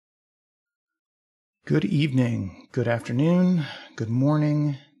Good evening, good afternoon, good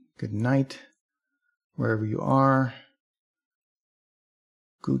morning, good night, wherever you are.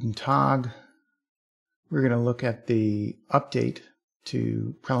 Guten Tag. We're going to look at the update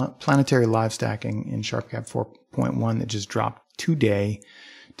to Planetary Live Stacking in SharpCap 4.1 that just dropped today,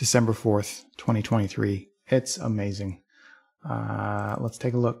 December 4th, 2023. It's amazing. Let's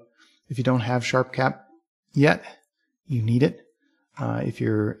take a look. If you don't have SharpCap yet, you need it. If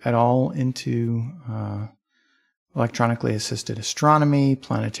you're at all into electronically assisted astronomy,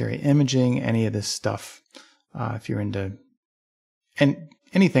 planetary imaging, any of this stuff, if you're into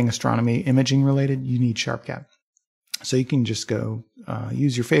anything astronomy imaging related, you need SharpCap. So you can just go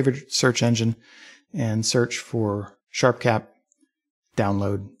use your favorite search engine and search for SharpCap,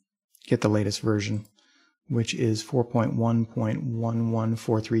 download, get the latest version, which is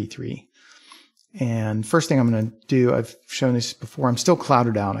 4.1.11433. And first thing I'm going to do, I've shown this before, I'm still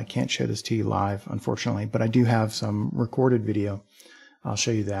clouded out. I can't show this to you live, unfortunately, but I do have some recorded video. I'll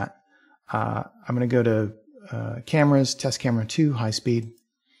show you that. I'm going to go to cameras, test camera 2, high speed.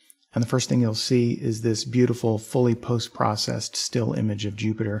 And the first thing you'll see is this beautiful, fully post-processed still image of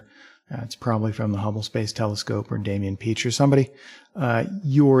Jupiter. It's probably from the Hubble Space Telescope or Damien Peach or somebody.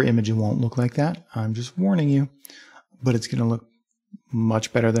 Your image won't look like that. I'm just warning you, but it's going to look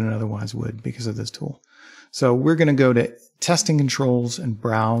much better than it otherwise would because of this tool. So we're going to go to testing controls and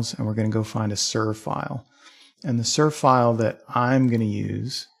browse, and we're going to go find a SIR file. And the SIR file that I'm going to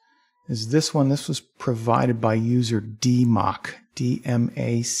use is this one. This was provided by user DMach,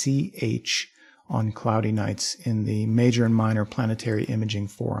 D-M-A-C-H, on cloudy nights in the Major and Minor Planetary Imaging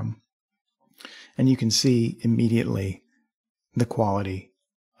Forum. And you can see immediately the quality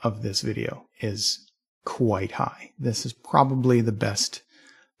of this video is quite high. This is probably the best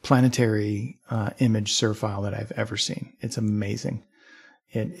planetary image SIR file that I've ever seen. It's amazing.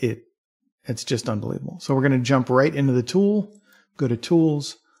 It's just unbelievable. So we're going to jump right into the tool, go to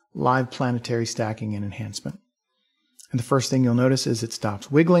Tools, Live Planetary Stacking and Enhancement. And the first thing you'll notice is it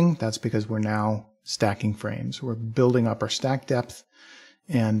stops wiggling. That's because we're now stacking frames. We're building up our stack depth.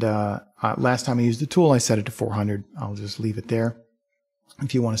 And last time I used the tool, I set it to 400. I'll just leave it there.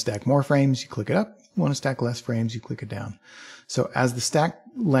 If you want to stack more frames, you click it up. If you want to stack less frames, you click it down. So as the stack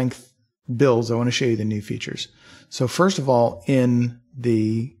length builds, I want to show you the new features. So first of all, in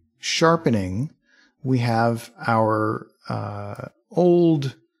the sharpening, we have our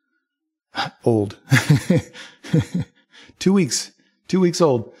old 2 weeks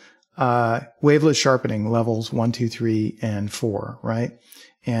old wavelet sharpening levels 1, 2, 3, and 4, right?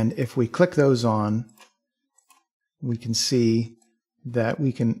 And if we click those on, we can see that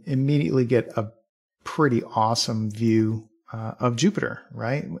we can immediately get a pretty awesome view of Jupiter,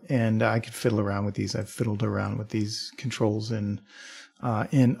 right? And I could fiddle around with these. I've fiddled around with these controls in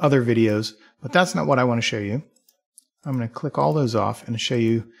other videos, but that's not what I want to show you. I'm going to click all those off and show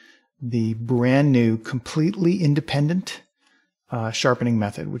you the brand new, completely independent sharpening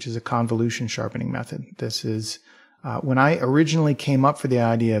method, which is a convolution sharpening method. This is when I originally came up for the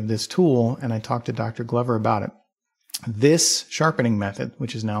idea of this tool, and I talked to Dr. Glover about it. This sharpening method,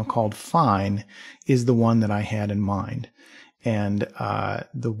 which is now called fine, is the one that I had in mind. And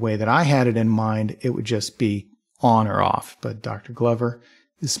the way that I had it in mind, it would just be on or off. But Dr. Glover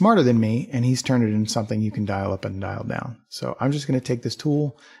is smarter than me, and he's turned it into something you can dial up and dial down. So I'm just going to take this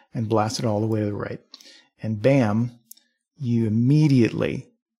tool and blast it all the way to the right. And bam, you immediately,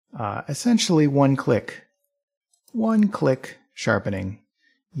 essentially one click sharpening,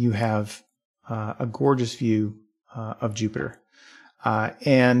 you have a gorgeous view of Jupiter.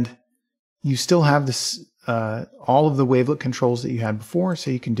 And you still have this, all of the wavelet controls that you had before,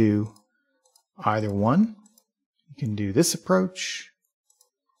 so you can do either one. You can do this approach,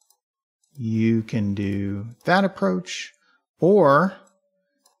 you can do that approach, or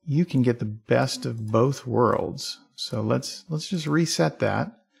you can get the best of both worlds. So let's just reset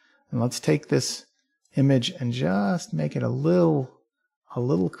that, and let's take this image and just make it a little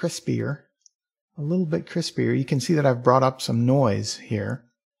crispier. A little bit crispier. You can see that I've brought up some noise here.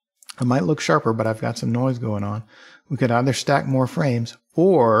 It might look sharper, but I've got some noise going on. We could either stack more frames,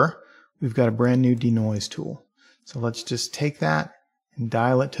 or we've got a brand new denoise tool. So let's just take that and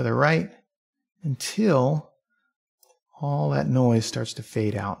dial it to the right until all that noise starts to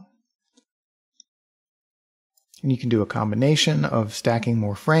fade out. And you can do a combination of stacking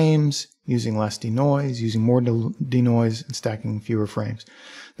more frames, using less denoise, using more denoise, and stacking fewer frames.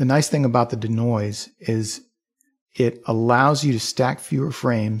 The nice thing about the denoise is it allows you to stack fewer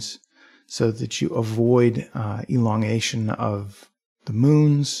frames so that you avoid elongation of the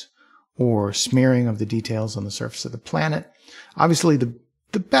moons or smearing of the details on the surface of the planet. Obviously,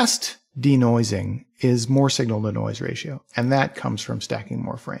 the best denoising is more signal to noise ratio. And that comes from stacking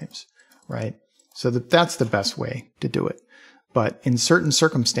more frames, right? So that's the best way to do it. But in certain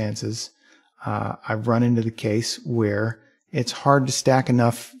circumstances, I've run into the case where it's hard to stack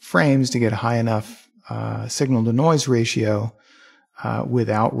enough frames to get a high enough signal to noise ratio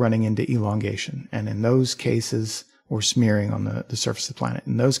without running into elongation. And in those cases, or smearing on the surface of the planet.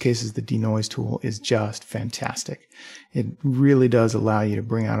 In those cases, the denoise tool is just fantastic. It really does allow you to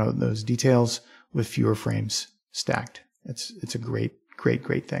bring out those details with fewer frames stacked. It's a great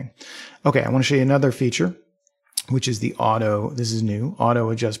thing. Okay, I want to show you another feature, which is the auto, this is new, auto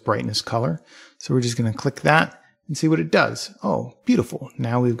adjust brightness color. So we're just going to click that and see what it does. Oh, beautiful.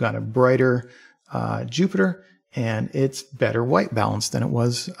 Now we've got a brighter Jupiter, and it's better white balance than it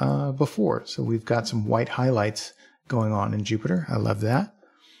was before. So we've got some white highlights going on in Jupiter. I love that.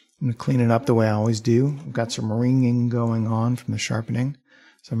 I'm going to clean it up the way I always do. I've got some ringing going on from the sharpening.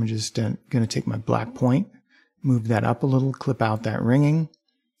 So I'm just going to take my black point, move that up a little, clip out that ringing.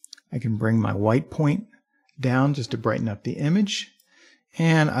 I can bring my white point down just to brighten up the image.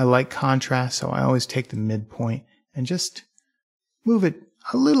 And I like contrast, so I always take the midpoint and just move it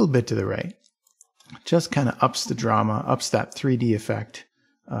a little bit to the right. Just kind of ups the drama, ups that 3D effect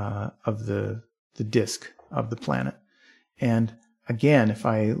of the disk of the planet. And again, if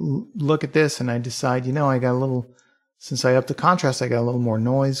I look at this and I decide, you know, I got a little, since I upped the contrast, I got a little more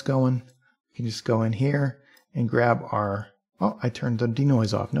noise going. We can just go in here and grab our, oh, I turned the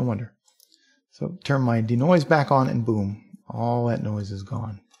denoise off, no wonder. So turn my denoise back on and boom, all that noise is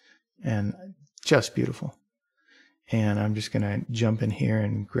gone. And just beautiful. And I'm just going to jump in here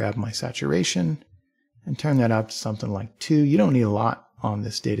and grab my saturation and turn that up to something like 2. You don't need a lot on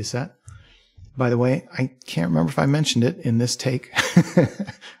this data set. By the way, I can't remember if I mentioned it in this take.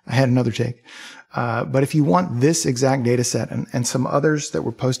 I had another take. But if you want this exact data set and some others that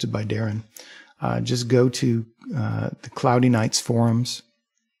were posted by Darren, just go to the Cloudy Nights forums,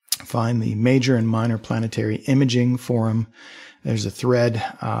 find the Major and Minor Planetary Imaging forum. There's a thread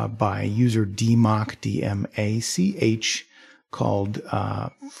by user DMach, D-M-A-C-H, called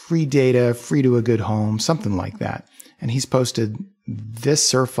Free Data, Free to a Good Home, something like that. And he's posted this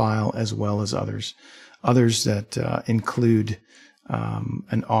SIR file as well as others that include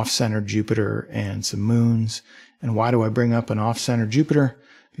an off-center Jupiter and some moons. And why do I bring up an off-center Jupiter?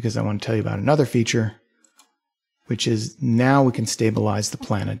 Because I want to tell you about another feature, which is now we can stabilize the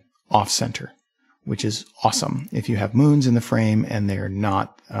planet off-center, which is awesome if you have moons in the frame and they're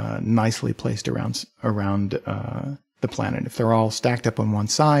not nicely placed around the planet. If they're all stacked up on one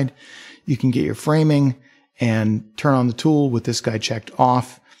side, you can get your framing and turn on the tool with this guy checked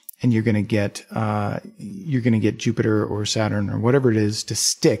off, and you're going to get Jupiter or Saturn or whatever it is to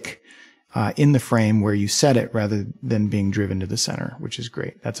stick in the frame where you set it rather than being driven to the center, which is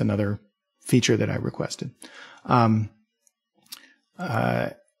great. That's another feature that I requested.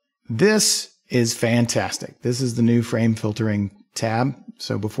 This is fantastic. This is the new frame filtering tab.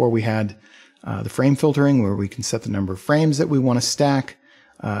 So before we had the frame filtering where we can set the number of frames that we want to stack,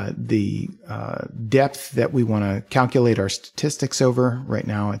 the depth that we want to calculate our statistics over. Right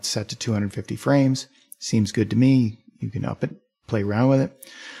now it's set to 250 frames. Seems good to me. You can up it, play around with it.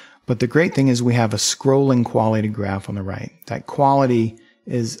 But the great thing is we have a scrolling quality graph on the right. That quality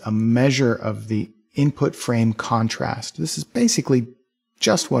is a measure of the input frame contrast. This is basically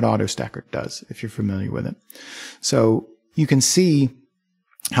just what AutoStacker does, if you're familiar with it. So you can see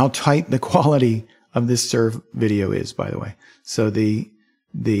how tight the quality of this SIR video is, by the way. So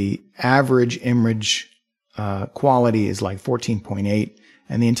the average image quality is like 14.8,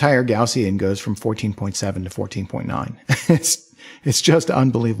 and the entire Gaussian goes from 14.7 to 14.9. It's just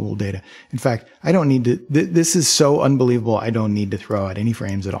unbelievable data. In fact, I don't need to, this is so unbelievable, I don't need to throw out any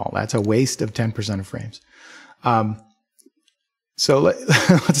frames at all. That's a waste of 10% of frames. So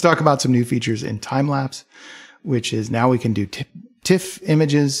let's talk about some new features in time-lapse, which is now we can do TIFF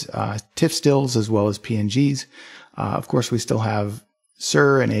images, TIFF stills, as well as PNGs. Of course, we still have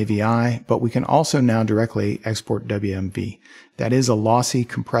SIR and AVI, but we can also now directly export WMV. That is a lossy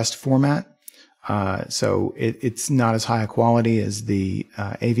compressed format. So it's not as high a quality as the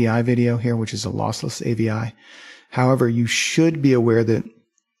AVI video here, which is a lossless AVI. However, you should be aware that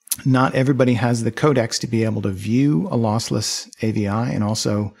not everybody has the codecs to be able to view a lossless AVI, and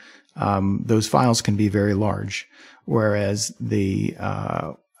also those files can be very large. Whereas the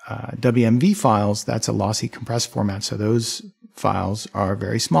WMV files, that's a lossy compressed format, so those files are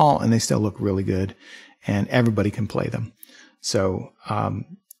very small and they still look really good, and everybody can play them. So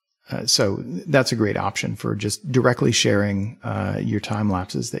so that's a great option for just directly sharing your time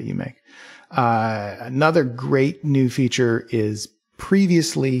lapses that you make. Another great new feature is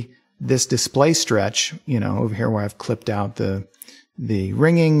previously this display stretch, you know, over here where I've clipped out the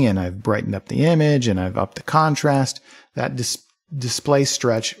ringing and I've brightened up the image and I've upped the contrast, that display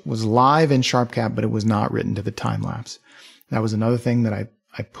stretch was live in SharpCap, but it was not written to the time lapse. That was another thing that I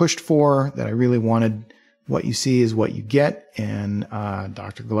pushed for, that I really wanted. What you see is what you get, and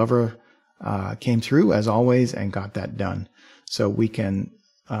Dr. Glover came through as always and got that done. So we can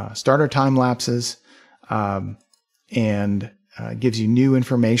start our time lapses, and gives you new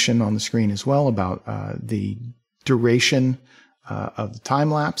information on the screen as well about the duration of the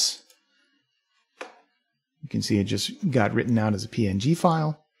time lapse. You can see it just got written out as a PNG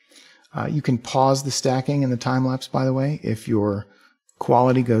file. You can pause the stacking in the time lapse, by the way, if your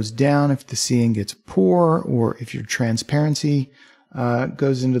quality goes down, if the seeing gets poor, or if your transparency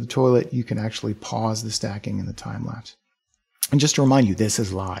goes into the toilet, you can actually pause the stacking in the time lapse. And just to remind you, this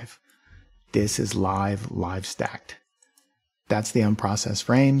is live. This is live stacked. That's the unprocessed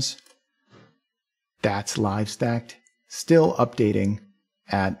frames. That's live stacked, still updating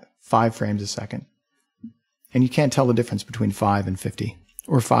at 5 frames a second. And you can't tell the difference between 5 and 50,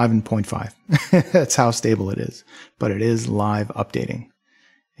 or 5 and 0.5. That's how stable it is. But it is live updating.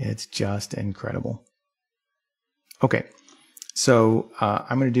 It's just incredible. Okay, so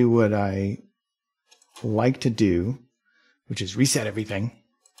I'm going to do what I like to do, which is reset everything.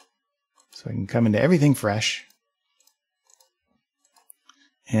 So I can come into everything fresh.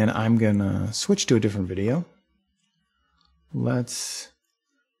 And I'm going to switch to a different video. Let's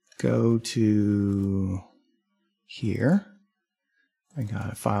go to here. I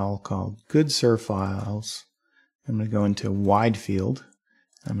got a file called Good Sir Files. I'm going to go into Wide Field.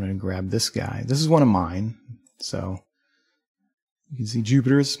 I'm going to grab this guy. This is one of mine. So you can see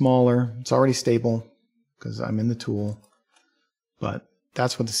Jupiter is smaller. It's already stable because I'm in the tool. But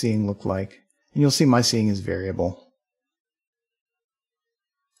that's what the seeing looked like. And you'll see my seeing is variable.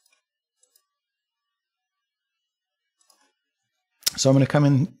 So I'm going to come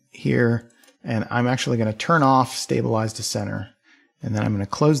in here and I'm actually going to turn off Stabilize to Center. And then I'm going to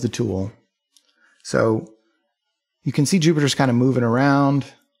close the tool. So you can see Jupiter's kind of moving around,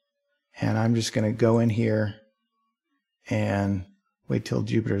 and I'm just going to go in here and wait till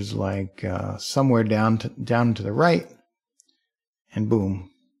Jupiter's like somewhere down to the right, and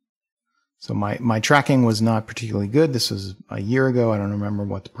boom. So my tracking was not particularly good. This was a year ago. I don't remember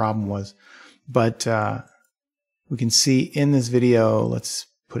what the problem was, but we can see in this video, let's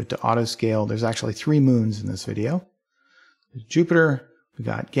put it to auto scale. There's actually 3 moons in this video. There's Jupiter, we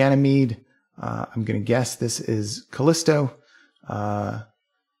got Ganymede. I'm going to guess this is Callisto. That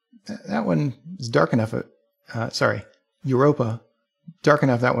one is dark enough. Sorry, Europa. Dark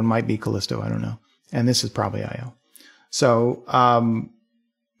enough that one might be Callisto. I don't know. And this is probably Io. So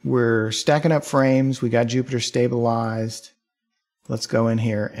we're stacking up frames. We got Jupiter stabilized. Let's go in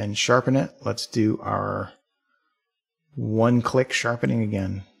here and sharpen it. Let's do our one-click sharpening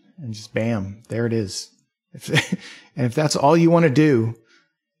again. And just bam, there it is. And if that's all you want to do,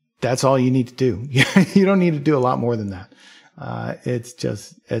 that's all you need to do. You don't need to do a lot more than that. It's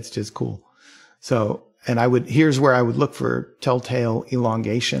just cool. So, and here's where I would look for telltale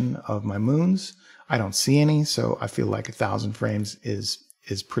elongation of my moons. I don't see any, so I feel like 1,000 frames is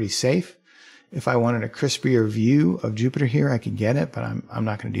pretty safe. If I wanted a crispier view of Jupiter here, I could get it, but I'm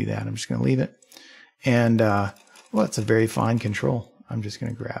not going to do that. I'm just going to leave it. And well, it's a very fine control. I'm just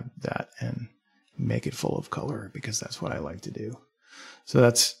going to grab that and make it full of color because that's what I like to do. So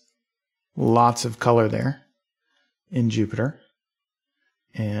that's lots of color there in Jupiter.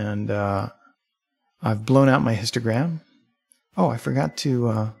 And I've blown out my histogram. Oh, I forgot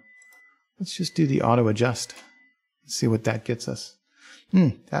to, let's just do the auto adjust. See what that gets us.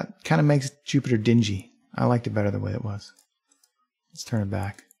 That kind of makes Jupiter dingy. I liked it better the way it was. Let's turn it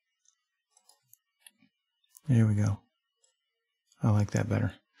back. There we go. I like that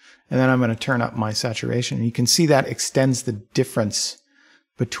better. And then I'm going to turn up my saturation. And you can see that extends the difference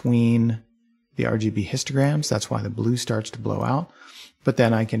between the RGB histograms. That's why the blue starts to blow out. But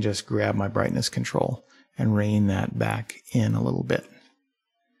then I can just grab my brightness control and rein that back in a little bit.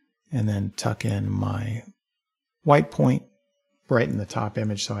 And then tuck in my white point, brighten the top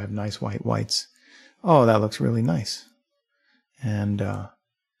image so I have nice white whites. Oh, that looks really nice. And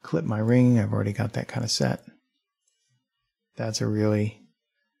clip my ring. I've already got that kind of set. That's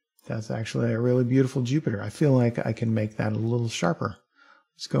actually a really beautiful Jupiter. I feel like I can make that a little sharper.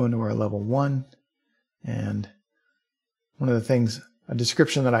 Let's go into our level 1. And one of the things, a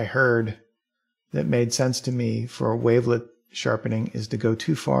description that I heard that made sense to me for wavelet sharpening is to go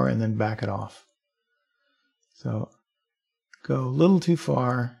too far and then back it off. So go a little too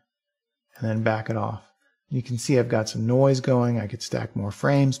far and then back it off. You can see I've got some noise going. I could stack more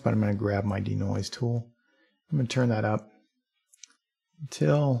frames, but I'm going to grab my denoise tool. I'm going to turn that up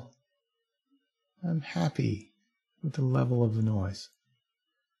until I'm happy with the level of the noise.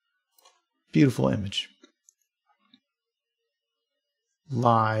 Beautiful image.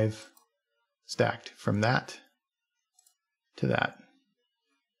 Live stacked from that to that.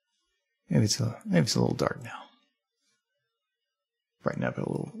 Maybe it's a little dark now. Brighten up a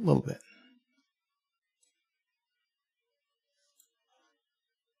little bit.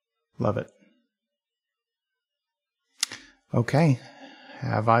 Love it. Okay,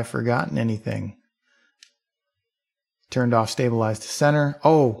 have I forgotten anything? Turned off stabilize to center.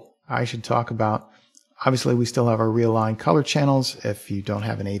 Oh, I should talk about, obviously we still have our realigned color channels. If you don't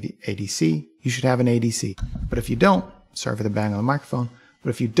have an ADC, you should have an ADC. But if you don't, sorry for the bang on the microphone, but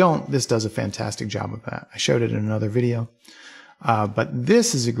if you don't, this does a fantastic job of that. I showed it in another video. But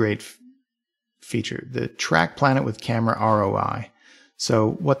this is a great feature, the Track Planet with Camera ROI.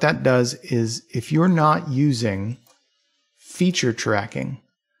 So what that does is if you're not using feature tracking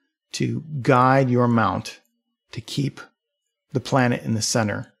to guide your mount to keep the planet in the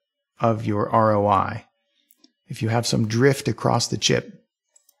center of your ROI, if you have some drift across the chip,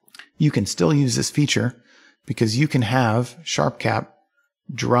 you can still use this feature because you can have SharpCap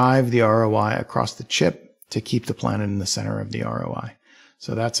drive the ROI across the chip to keep the planet in the center of the ROI.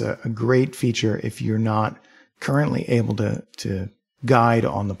 So that's a great feature if you're not currently able to guide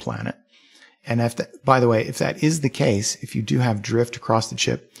on the planet. And by the way, if that is the case, if you do have drift across the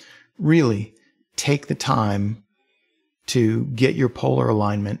chip, really take the time to get your polar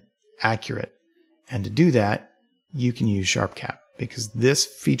alignment accurate. And to do that, you can use SharpCap because this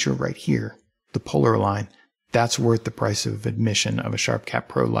feature right here, the polar align, that's worth the price of admission of a SharpCap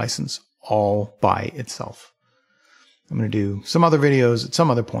Pro license all by itself. I'm going to do some other videos at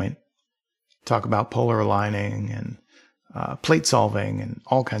some other point, talk about polar aligning and plate solving and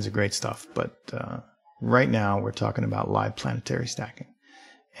all kinds of great stuff. But right now we're talking about live planetary stacking.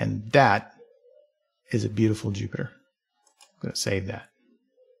 And that is a beautiful Jupiter. I'm going to save that.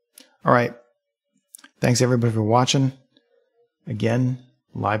 All right. Thanks everybody for watching. Again,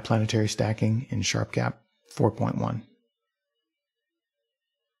 live planetary stacking in SharpCap 4.1.